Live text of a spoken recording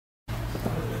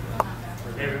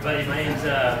Hey everybody, my name's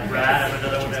Brad. I'm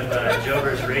another one of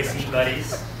Jober's racing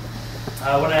buddies.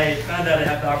 When I found out I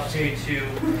had the opportunity to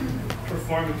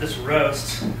perform with this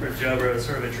roast for Jober, it was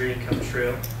sort of a dream come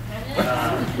true.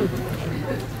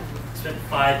 Spent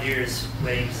 5 years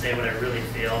waiting to say what I really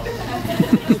feel.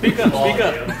 Speak up, speak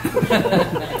up.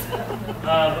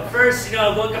 But first,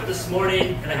 I woke up this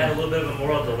morning and I had a little bit of a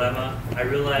moral dilemma. I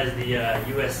realized the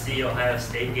USC-Ohio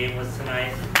State game was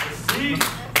tonight.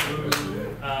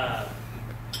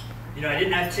 I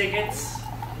didn't have tickets.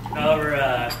 However,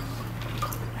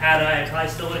 had I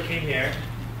probably still would have came here.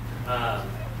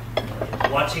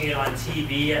 Watching it on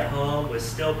TV at home was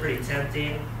still pretty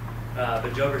tempting.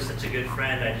 But Jober's such a good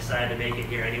friend, I decided to make it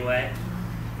here anyway.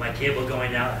 My cable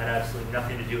going out had absolutely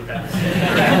nothing to do with that decision.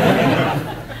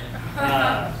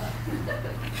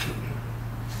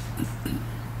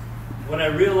 When I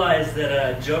realized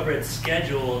that Jober had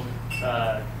scheduled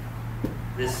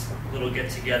this little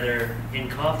get-together in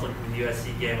conflict with the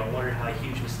USC game, I wondered how a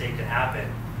huge mistake could happen.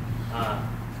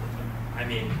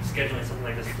 Scheduling something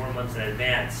like this 4 months in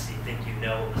advance, you think you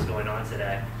know what was going on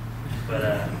today. But,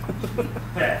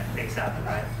 yeah, things happen,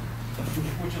 right?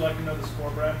 Would you like to know the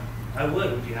score, Brad? I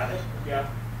would. Would you have it? Yeah.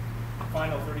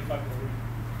 Final 35-3.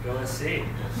 Go, let's see.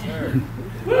 Yes, sir.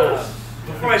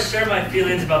 Before I share my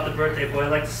feelings about the birthday boy, I'd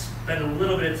like to spend a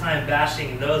little bit of time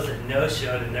bashing those that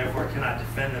no-showed and therefore cannot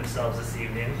defend themselves this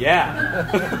evening. Yeah.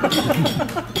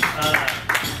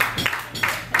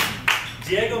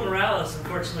 Diego Morales,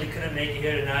 unfortunately, couldn't make it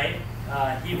here tonight.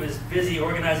 He was busy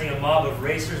organizing a mob of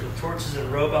racers with torches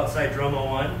and rope outside Dromo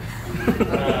 1.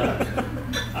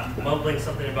 Mumbling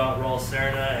something about Raul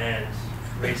Serna and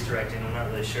race directing, I'm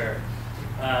not really sure.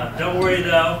 Don't worry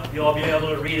though, you'll all be able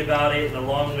to read about it in a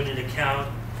long-winded account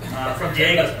from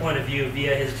Diego's point of view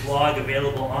via his blog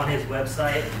available on his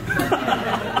website,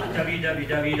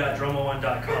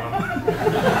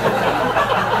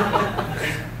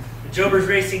 www.dromo1.com. Jober's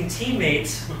racing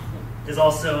teammate is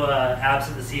also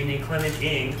absent this evening, Clement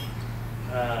Ing.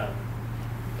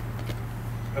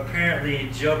 Apparently,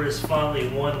 Jober's fondly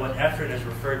won what Efrain has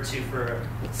referred to for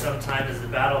some time as the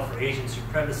battle for Asian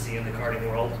supremacy in the karting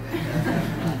world.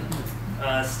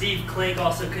 Steve Klink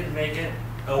also couldn't make it.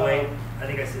 Oh wait, I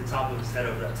think I see the top of his head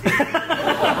over that too. Is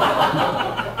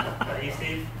that you,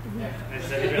 Steve? Yeah. I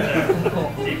said it right there.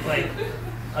 Steve Klink.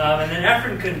 And then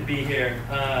Efrain couldn't be here.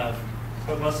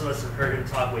 But most of us have heard him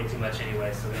talk way too much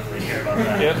anyway, so we don't really care about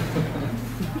that. Yep.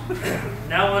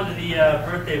 Now on to the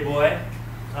birthday boy.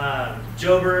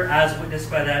 Jober, as witnessed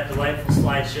by that delightful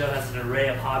slideshow, has an array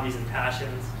of hobbies and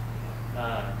passions.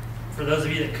 For those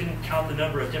of you that couldn't count the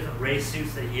number of different race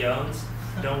suits that he owns,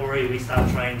 don't worry, we stopped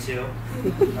trying to.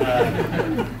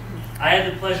 I had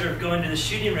the pleasure of going to the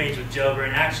shooting range with Jober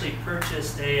and actually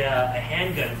purchased a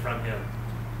handgun from him.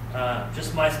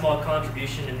 Just my small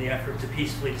contribution in the effort to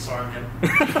peacefully disarm him.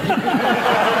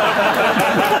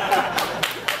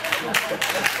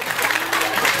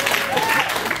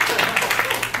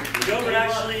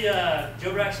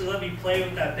 Jober actually let me play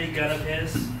with that big gun of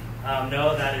his.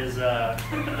 No, that is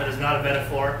not a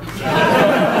metaphor.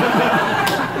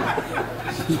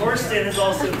 Torsten has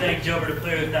also begged Jober to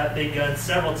play with that big gun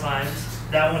several times.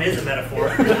 That one is a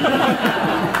metaphor.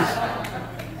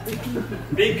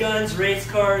 Big guns, race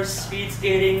cars, speed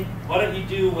skating. Why don't you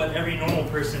do what every normal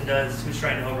person does who's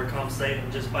trying to overcompensate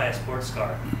and just buy a sports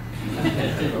car?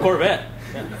 Corvette.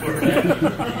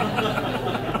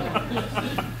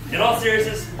 In all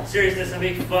seriousness, I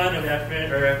make fun of Efrain,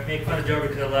 or I make fun of Jober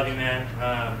because I love you, man.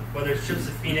 Whether it's trips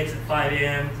to Phoenix at 5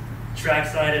 a.m.,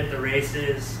 trackside at the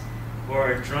races,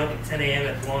 or drunk at 10 a.m.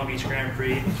 at the Long Beach Grand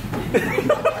Prix.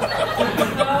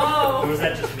 Or was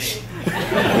that just me?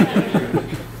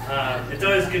 It's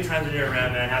always good times when you're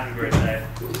around, man. Happy birthday.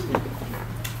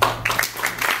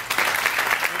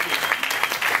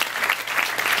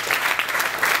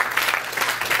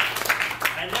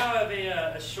 I now have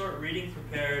a short reading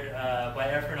prepared by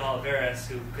Efrain Oliveras,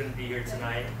 who couldn't be here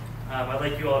tonight. I'd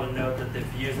like you all to note that the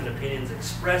views and opinions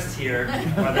expressed here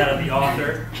are that of the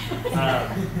author,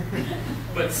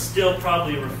 but still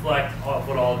probably reflect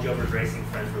what all Jober's racing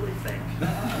friends really think.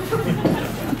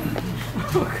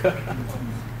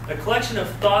 A collection of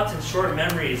thoughts and short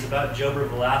memories about Jober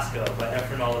Velasco by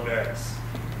Efrain Oliveras.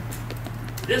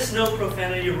 This no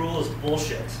profanity rule is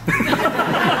bullshit.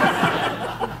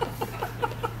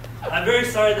 I'm very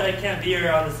sorry that I can't be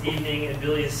here on this evening in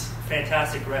Billy's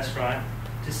fantastic restaurant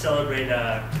to celebrate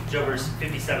Jober's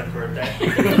 57th birthday.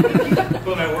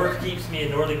 But my work keeps me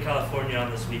in Northern California on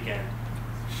this weekend.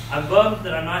 I'm bummed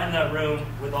that I'm not in that room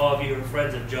with all of you who are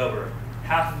friends of Jober.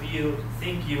 Half of you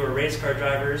think you are race car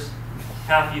drivers,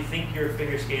 half you think you're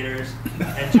figure skaters,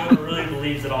 and Joe really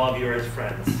believes that all of you are his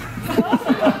friends.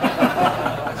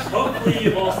 Hopefully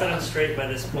you've all set him straight by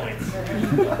this point.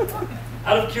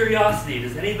 Out of curiosity,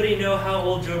 does anybody know how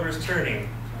old Jober is turning?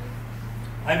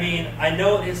 I mean, I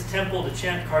know what his temple to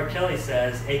Champ Car Kelly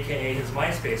says, aka his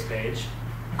MySpace page,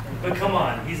 but come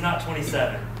on, he's not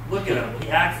 27. Look at him, he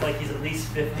acts like he's at least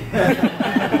 50.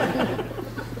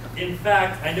 In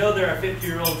fact, I know there are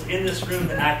 50-year-olds in this room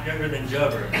that act younger than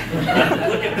Jober.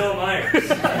 Look at Bill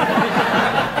Myers.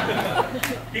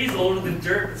 He's older than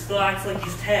dirt, but still acts like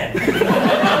he's 10.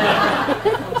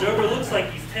 Jober looks like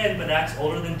he's 10, but acts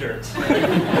older than dirt.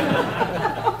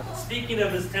 Speaking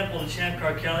of his temple to Champ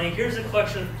Car Kelly, here's a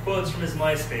collection of quotes from his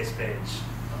MySpace page.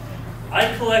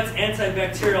 I collect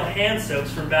antibacterial hand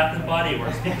soaps from Bath & Body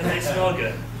Works because they smell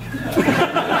good.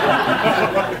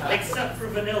 Except for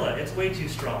vanilla, it's way too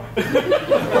strong.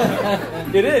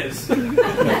 It is. No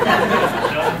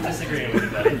disagreeing with you,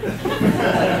 buddy.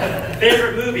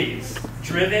 Favorite movies?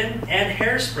 Driven and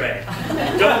Hairspray.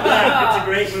 Don't laugh, it's a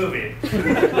great movie.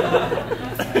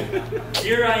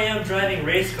 Here I am driving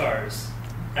race cars.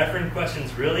 Efrain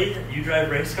questions, really? You drive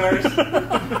race cars?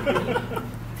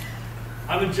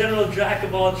 I'm a general jack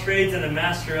of all trades and a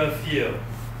master of few.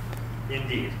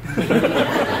 Indeed.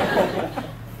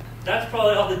 That's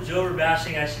probably all the Jober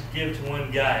bashing I should give to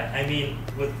one guy. I mean,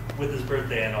 with his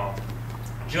birthday and all.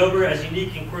 Jober, as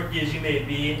unique and quirky as you may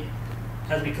be,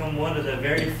 has become one of the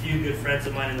very few good friends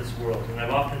of mine in this world, and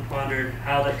I've often pondered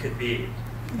how that could be.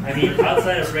 I mean,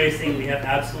 outside of racing, we have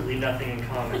absolutely nothing in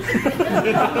common.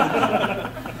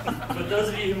 But those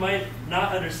of you who might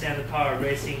not understand the power of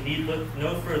racing need look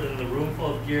no further than the room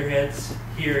full of gearheads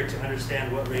here to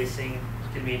understand what racing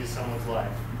can mean to someone's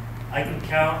life. I can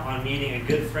count on meeting a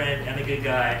good friend and a good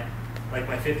guy, like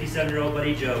my 57-year-old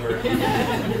buddy Jober,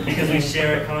 because we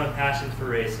share a common passion for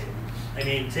racing. I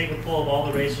mean, take a poll of all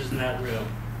the racers in that room.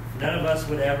 None of us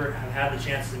would ever have had the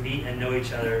chance to meet and know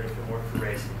each other if it weren't for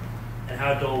racing. And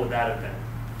how dull would that have been?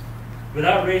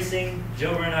 Without racing,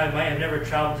 Jober and I might have never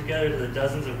traveled together to the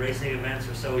dozens of racing events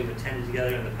or so we've attended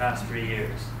together in the past 3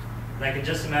 years. And I can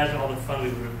just imagine all the fun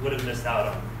we would have missed out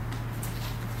on.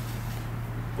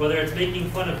 Whether it's making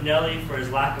fun of Nelly for his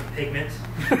lack of pigment,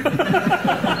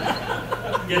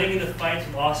 getting into fights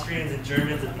with Austrians and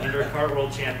Germans at the Undercart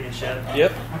World Championship,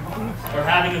 Yep. or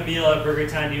having a meal at Burger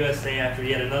Time USA after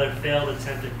yet another failed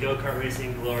attempt at go-kart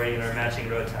racing glory in our matching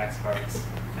road tax carts.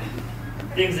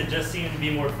 Things that just seem to be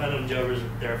more fun when Jober's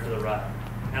there for the ride.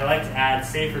 And I'd like to add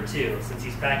safer too, since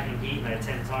he's packing heat and I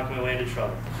tend to talk my way into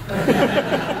trouble.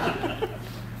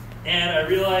 And I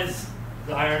realize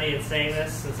the irony in saying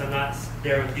this, since I'm not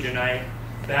there with you tonight,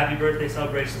 but happy birthday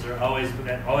celebrations are always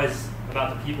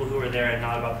about the people who are there and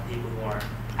not about the people who aren't.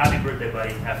 Happy birthday,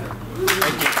 buddy. Efrain.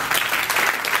 Thank you.